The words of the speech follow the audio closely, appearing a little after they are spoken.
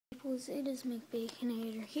peoples, it is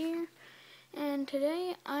McBaconator here, and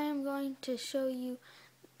today I am going to show you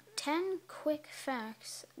 10 quick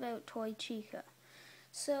facts about Toy Chica.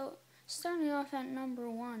 So, starting off at number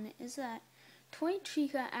 1 is that Toy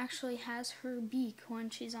Chica actually has her beak when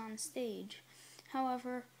she's on stage.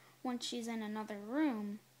 However, once she's in another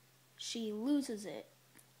room, she loses it.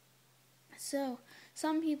 So,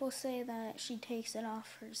 some people say that she takes it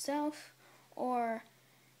off herself, or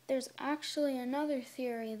there's actually another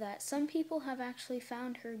theory that some people have actually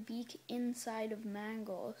found her beak inside of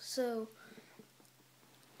Mangle. So,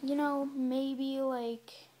 maybe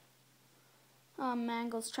like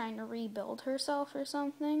Mangle's trying to rebuild herself or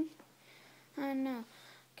something. I don't know.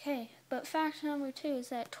 Okay, but fact number 2 is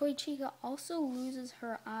that Toy Chica also loses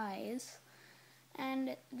her eyes.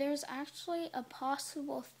 And there's actually a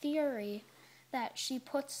possible theory that she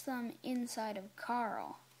puts them inside of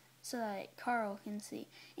Carl, so that Carl can see.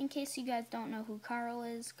 In case you guys don't know who Carl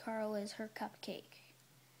is her cupcake.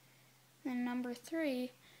 And number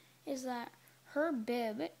 3 is that her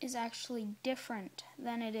bib is actually different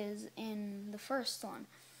than it is in the first one.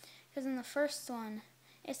 Because in the first one,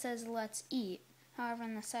 it says let's eat. However,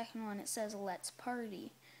 in the second one, it says let's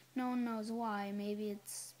party. No one knows why. Maybe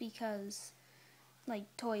it's because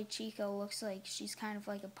Toy Chica looks like she's kind of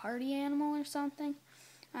like a party animal or something.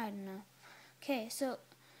 I don't know. Okay, so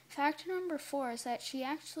fact number 4 is that she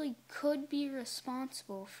actually could be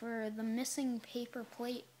responsible for the missing paper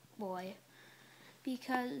plate boy.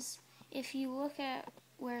 Because if you look at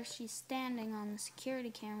where she's standing on the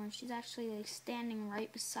security camera, she's actually standing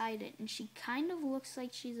right beside it, and she kind of looks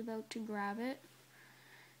like she's about to grab it.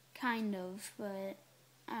 Kind of, but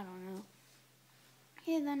I don't know.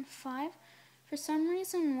 Okay, then 5. For some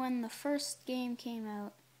reason, when the first game came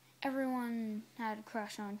out, everyone had a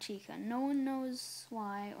crush on Chica. No one knows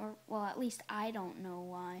why, or, well, at least I don't know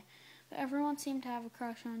why, but everyone seemed to have a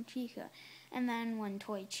crush on Chica. And then when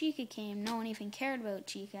Toy Chica came, no one even cared about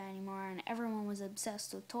Chica anymore, and everyone was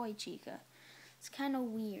obsessed with Toy Chica. It's kind of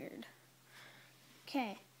weird.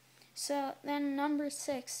 Okay, so then number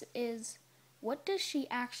 6 is, what does she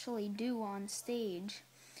actually do on stage?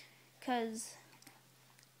 Because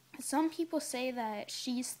some people say that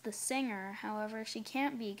she's the singer, however, she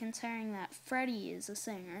can't be, considering that Freddy is a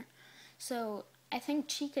singer. So I think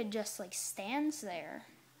Chica just stands there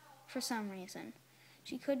for some reason.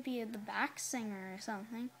 She could be the back singer or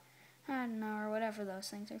something. I don't know, or whatever those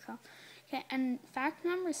things are called. Okay, and fact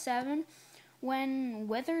number 7, when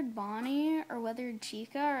Withered Bonnie or Withered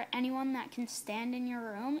Chica or anyone that can stand in your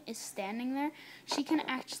room is standing there, she can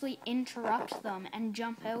actually interrupt them and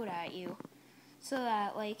jump out at you. So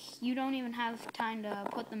that, you don't even have time to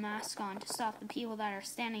put the mask on to stop the people that are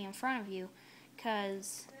standing in front of you,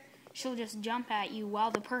 because she'll just jump at you while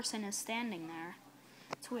the person is standing there.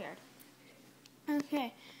 It's weird.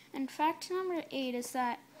 Okay, and fact number 8 is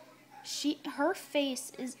that her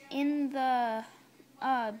face is in the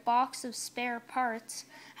box of spare parts.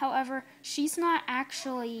 However, she's not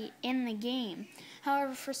actually in the game.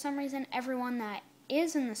 However, for some reason, everyone that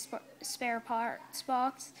is in the spare parts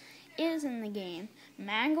box is in the game.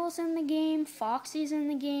 Mangle's in the game, Foxy's in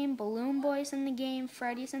the game, Balloon Boy's in the game,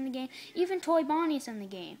 Freddy's in the game, even Toy Bonnie's in the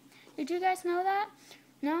game. Did you guys know that?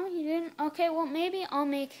 No, you didn't? Okay, well, maybe I'll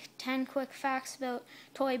make 10 quick facts about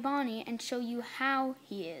Toy Bonnie and show you how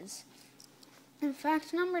he is. And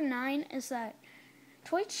fact number 9 is that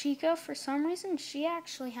Toy Chica, for some reason, she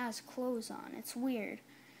actually has clothes on. It's weird.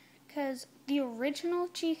 Because the original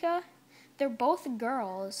Chica, they're both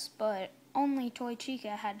girls, but only Toy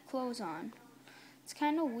Chica had clothes on. It's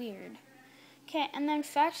kind of weird. Okay, and then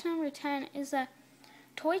fact number 10 is that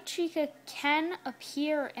Toy Chica can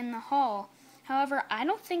appear in the hall. However, I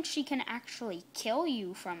don't think she can actually kill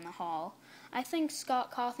you from the hall. I think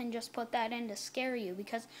Scott Cawthon just put that in to scare you,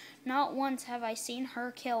 because not once have I seen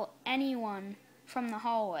her kill anyone from the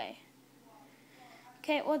hallway.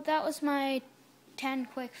 Okay, well, that was my 10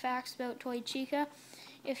 quick facts about Toy Chica.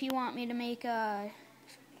 If you want me to make 10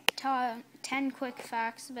 quick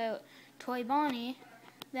facts about Toy Bonnie,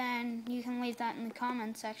 then you can leave that in the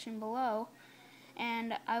comment section below.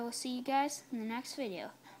 And I will see you guys in the next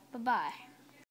video. Bye-bye.